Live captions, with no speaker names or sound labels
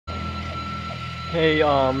Hey,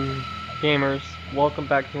 gamers, welcome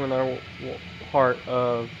back to another part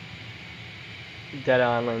of Dead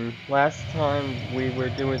Island. Last time we were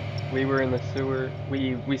in the sewer.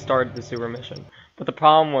 We started the sewer mission, but the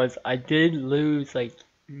problem was I did lose like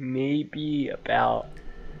maybe about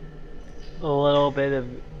a little bit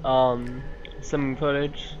of some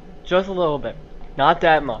footage, just a little bit, not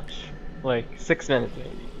that much, like 6 minutes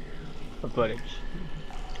maybe of footage,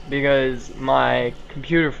 because my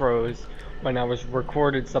computer froze when I was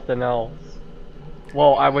recording something else.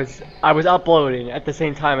 Well, I was uploading at the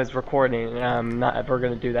same time as recording, and I'm not ever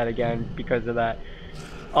gonna do that again because of that.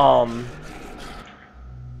 Um,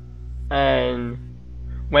 and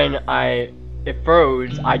when it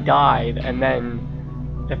froze, I died, and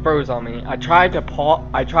then it froze on me. I tried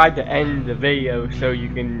to end the video so you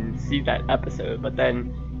can see that episode, but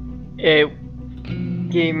then it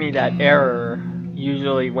gave me that error.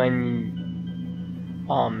 Usually when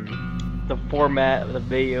the format of the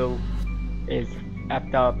video is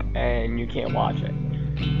effed up and you can't watch it.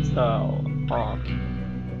 So,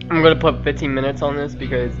 I'm gonna put 15 minutes on this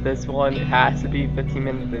because this one has to be 15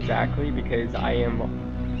 minutes exactly because I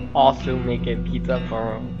am also making pizza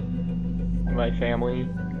for my family.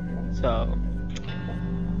 So,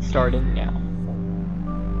 starting now.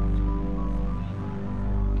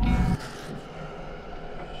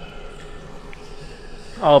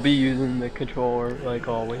 I'll be using the controller like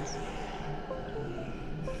always.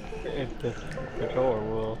 If this controller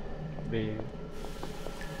will be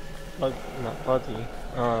not fuzzy.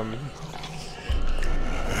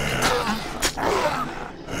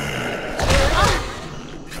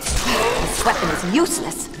 This weapon is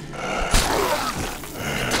useless.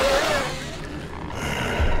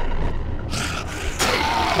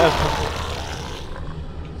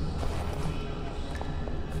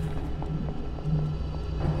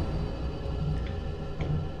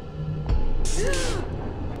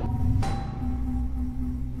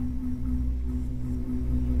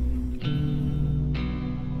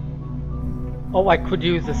 Oh, I could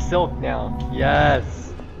use the silk now.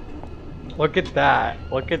 Yes. Look at that.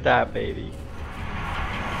 Look at that, baby.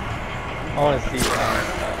 I want to see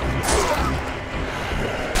that.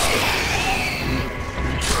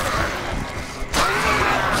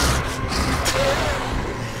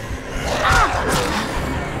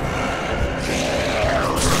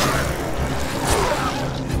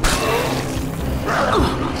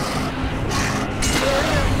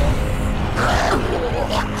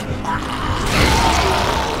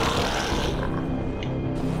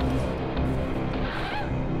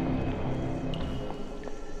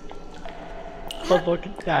 But look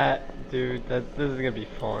at that, dude. This is gonna be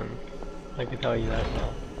fun. I can tell you that now.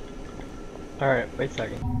 Alright, wait a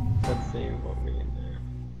second. Let's see what we can do.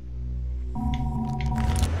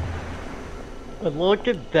 But look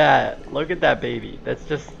at that. Look at that, baby. That's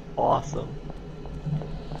just awesome.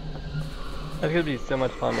 That's gonna be so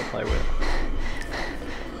much fun to play with.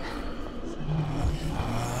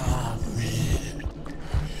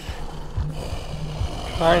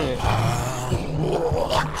 Trying it.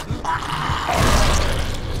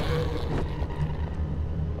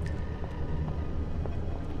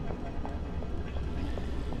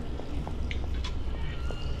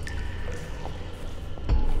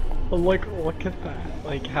 But look at that,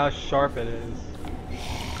 like how sharp it is.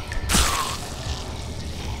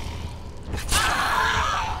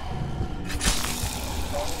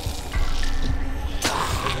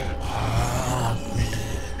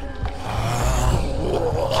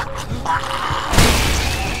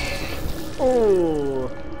 Oh.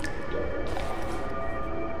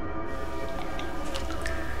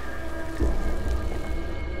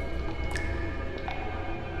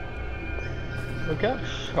 Look how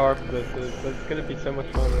sharp this is. It's gonna be so much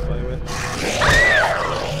fun to play with.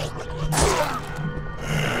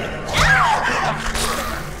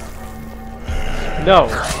 No!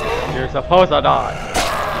 You're supposed to die.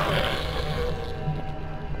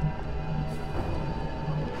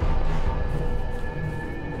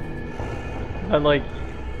 And like...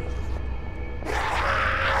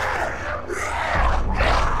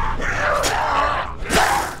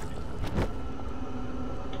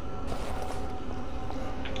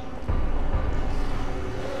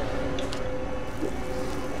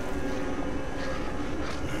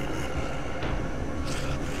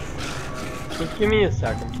 Just give me a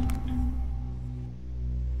second.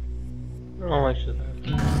 How much is that?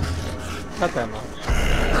 Not that much. See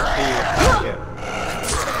if I get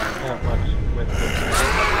that much with this.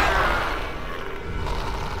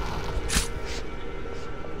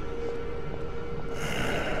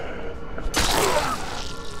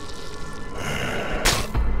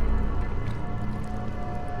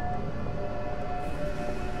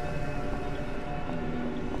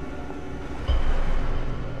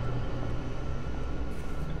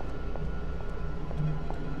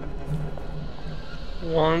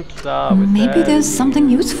 Once I was Maybe there's 7 something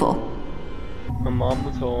years useful. old, my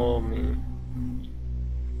mama told me,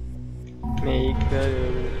 make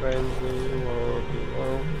the friends you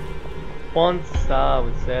want. Once I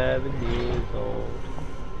was 7 years old,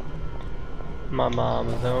 my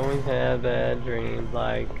mama's always had bad dreams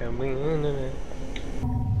like I'm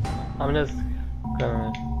just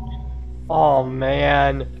gonna. Oh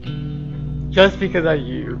man, just because I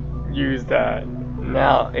used that,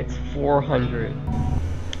 now it's 400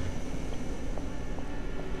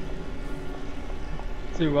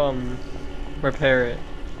 to repair it.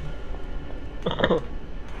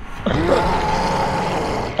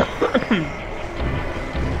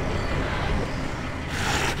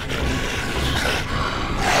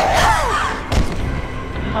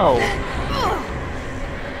 How?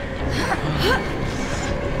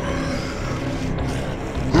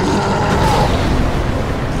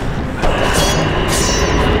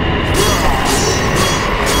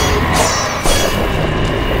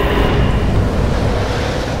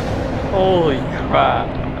 Holy crap.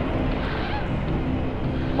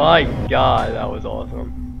 My god, that was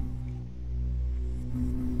awesome.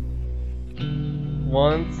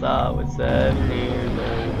 Once I was 7 years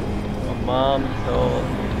old, my mom told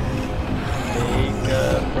me, make a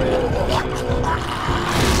friend you want.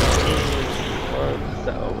 Once I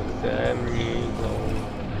was 7 years old,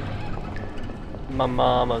 my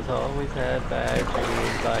mama's always had bad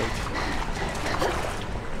dreams like.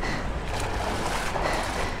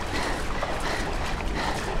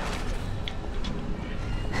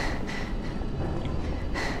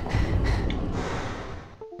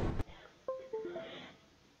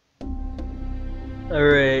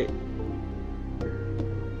 Alright.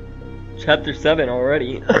 Chapter 7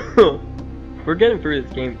 already. We're getting through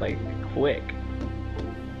this game like quick.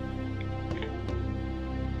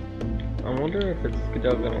 I wonder if it's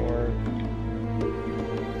gonna work.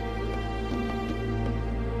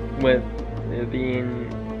 With it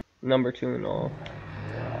being number 2 and all.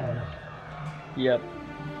 Yep.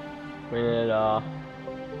 We need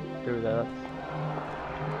do that.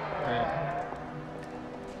 Alright.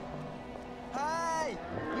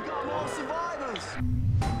 We got more survivors!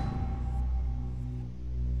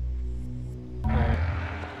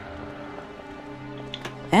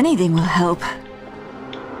 Anything will help.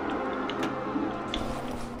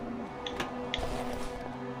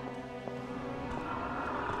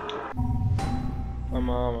 My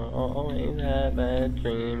mama always had bad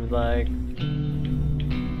dreams like.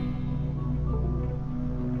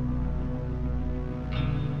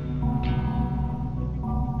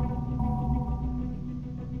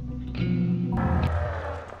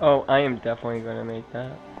 Oh, I am definitely gonna make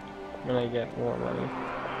that when I get more money.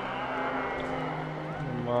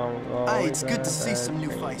 Hey, it's good to see some new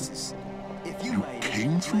faces. If you made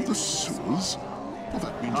Came through the sewers? Well,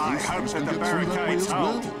 that means I those hope things that can the get through that way barricades as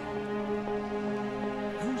well. hold.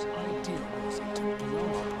 Whose idea was it to blow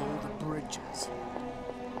up all the bridges?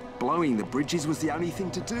 Blowing the bridges was the only thing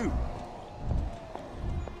to do.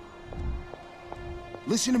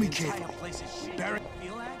 Listen to me carefully.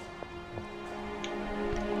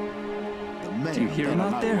 The men Do you hear him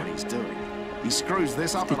better out know there? what he's doing. He screws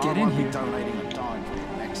this up To and I get in won't be here. donating a dime for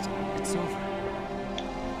it next time. It's over.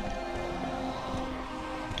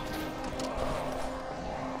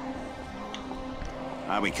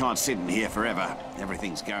 We can't sit in here forever.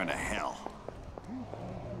 Everything's going to hell.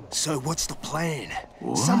 So what's the plan?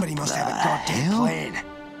 Somebody must have a goddamn plan.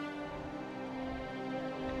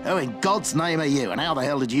 Who in God's name are you, and how the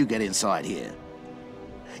hell did you get inside here?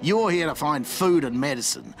 You're here to find food and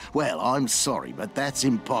medicine. Well, I'm sorry, but that's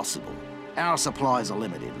impossible. Our supplies are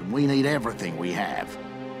limited, and we need everything we have.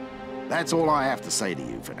 That's all I have to say to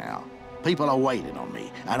you for now. People are waiting on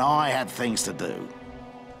me, and I have things to do.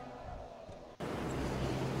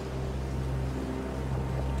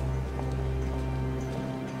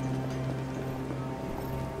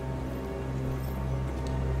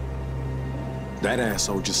 That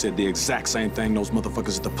asshole just said the exact same thing those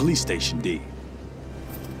motherfuckers at the police station did.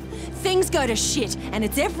 Things go to shit, and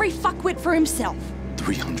it's every fuckwit for himself.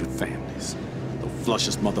 300 families. The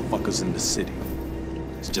flushest motherfuckers in the city.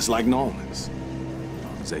 It's just like Norman's. As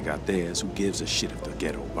long as they got theirs, who gives a shit if the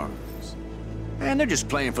ghetto burns? Man, they're just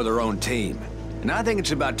playing for their own team. And I think it's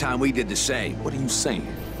about time we did the same. What are you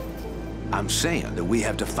saying? I'm saying that we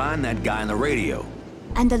have to find that guy on the radio.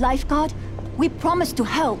 And the lifeguard? We promised to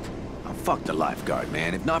help. Oh, fuck the lifeguard,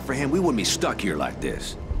 man. If not for him, we wouldn't be stuck here like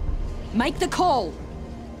this. Make the call.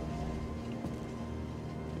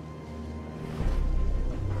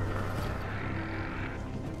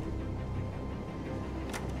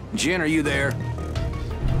 Jen, are you there?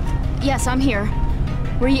 Yes, I'm here.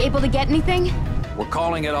 Were you able to get anything? We're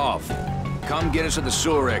calling it off. Come get us at the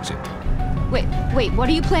sewer exit. Wait, what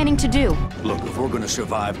are you planning to do? Look, if we're gonna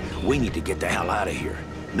survive, we need to get the hell out of here.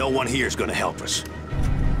 No one here is gonna help us.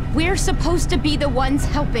 We're supposed to be the ones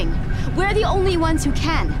helping. We're the only ones who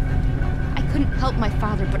can. I couldn't help my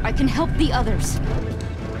father, but I can help the others.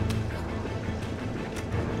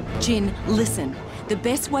 Jin, listen. The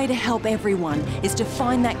best way to help everyone is to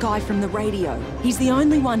find that guy from the radio. He's the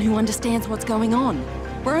only one who understands what's going on.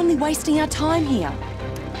 We're only wasting our time here.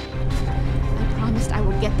 I promised I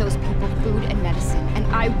would get those people food and medicine, and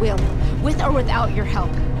I will, with or without your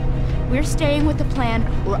help. We're staying with the plan,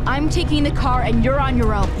 or I'm taking the car and you're on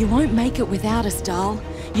your own. You won't make it without us, doll.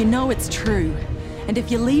 You know it's true. And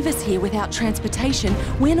if you leave us here without transportation,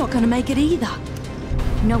 we're not gonna make it either.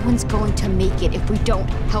 No one's going to make it if we don't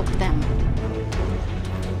help them.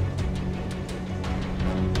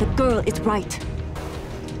 The girl is right.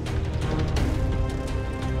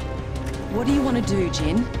 What do you want to do,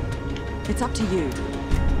 Jin? It's up to you.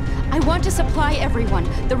 I want to supply everyone.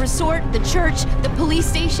 The resort, the church, the police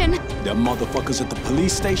station. The motherfuckers at the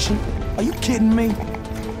police station? Are you kidding me?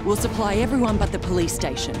 We'll supply everyone but the police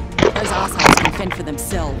station. Those assholes can fend for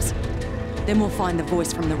themselves. Then we'll find the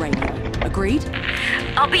voice from the radio. Agreed?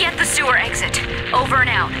 I'll be at the sewer exit. Over and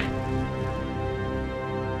out.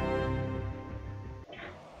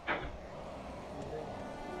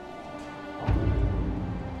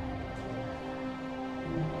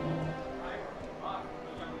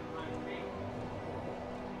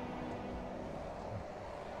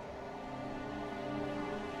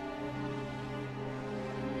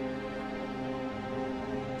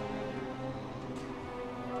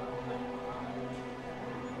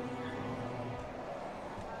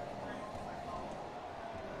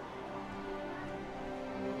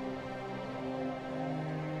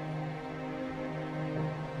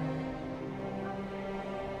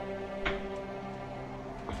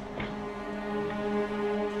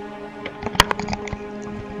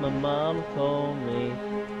 My mom told me.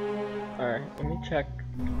 Alright, let me check.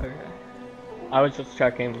 Okay. I was just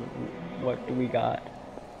checking what do we got.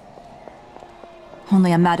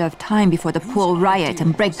 Only a matter of time before the poor riot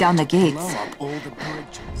and break down the gates. Blow up all the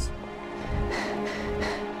bridges.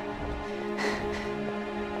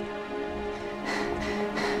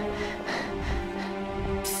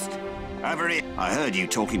 Over here. I heard you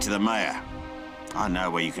talking to the mayor. I know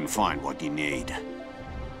where you can find what you need.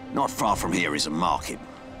 Not far from here is a market.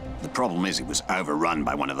 The problem is it was overrun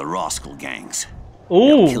by one of the rascal gangs.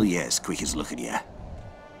 They'll kill you as quick as look at you.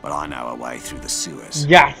 But I know a way through the sewers.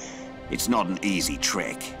 Yes! It's not an easy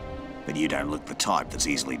trick, but you don't look the type that's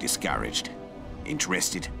easily discouraged.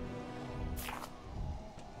 Interested?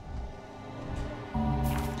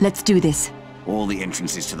 Let's do this. All the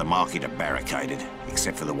entrances to the market are barricaded,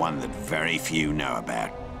 except for the one that very few know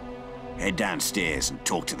about. Head downstairs and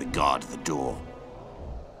talk to the guard at the door.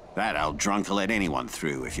 That old drunk will let anyone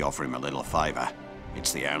through if you offer him a little favor.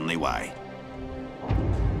 It's the only way.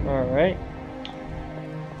 Alright.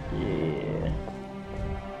 Yeah.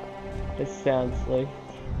 This sounds like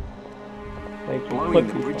you Blowing put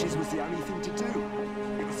the people. bridges was the only thing to do.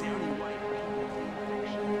 It was the only way.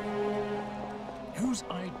 Whose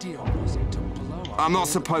idea was it to blow up? I'm not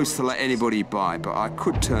supposed to let anybody by, but I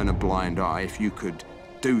could turn a blind eye if you could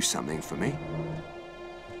do something for me.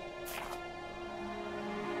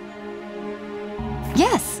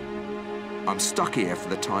 Yes! I'm stuck here for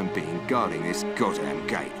the time being, guarding this goddamn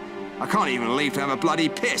gate. I can't even leave to have a bloody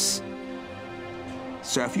piss.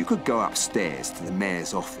 So if you could go upstairs to the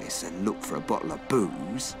mayor's office and look for a bottle of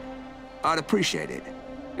booze, I'd appreciate it.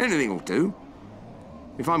 Anything will do.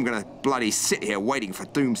 If I'm gonna bloody sit here waiting for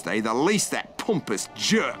doomsday, the least that pompous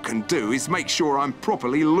jerk can do is make sure I'm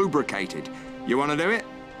properly lubricated. You wanna do it?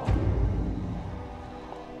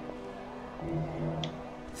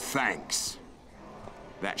 Thanks.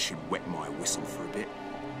 That should wet my whistle for a bit.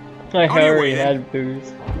 I On your already way, then. had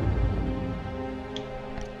booze.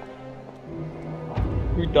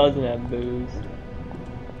 Who doesn't have booze?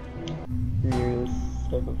 You're this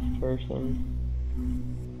type of person.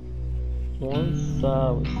 Once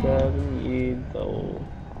I was 7 years old,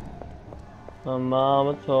 my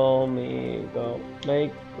mama told me, go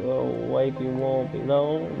make a wife, you won't be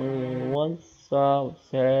lonely. Once I was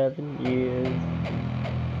 7 years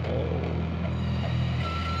old.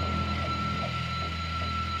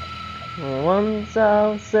 Once I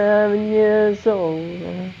was 7 years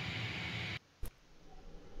old.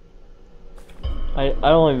 I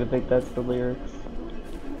don't even think that's the lyrics.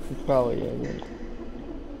 It's probably it.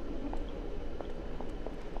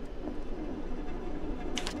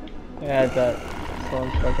 I had that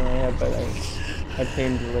song stuck in my head, but I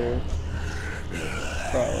changed the lyrics.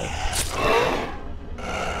 Probably.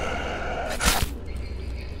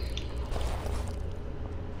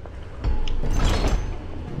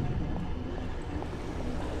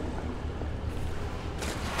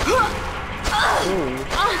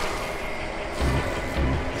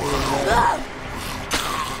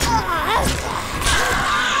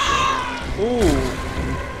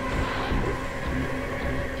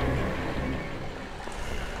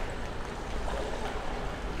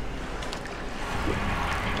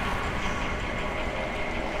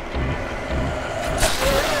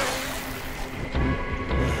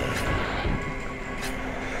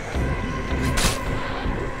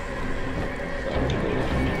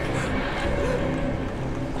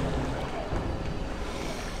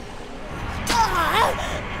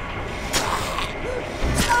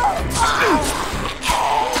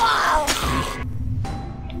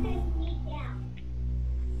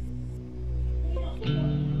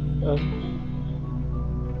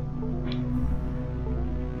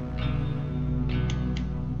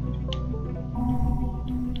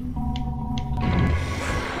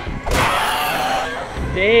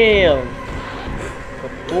 Damn! The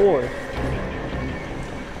fourth.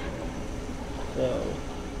 So,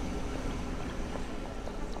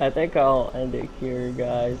 I think I'll end it here,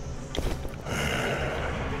 guys.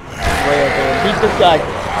 Right up there. Beat this guy!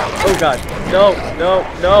 Oh god. No, no,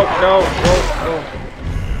 no, no, no, no.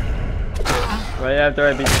 Right after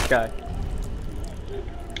I beat this guy.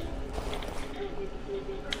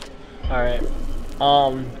 Alright.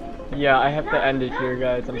 Yeah, I have to end it here,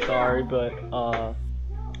 guys. I'm sorry, but,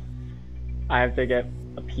 I have to get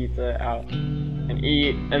a pizza out and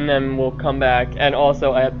eat, and then we'll come back. And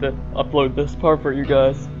also, I have to upload this part for you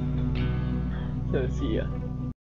guys. So, see ya.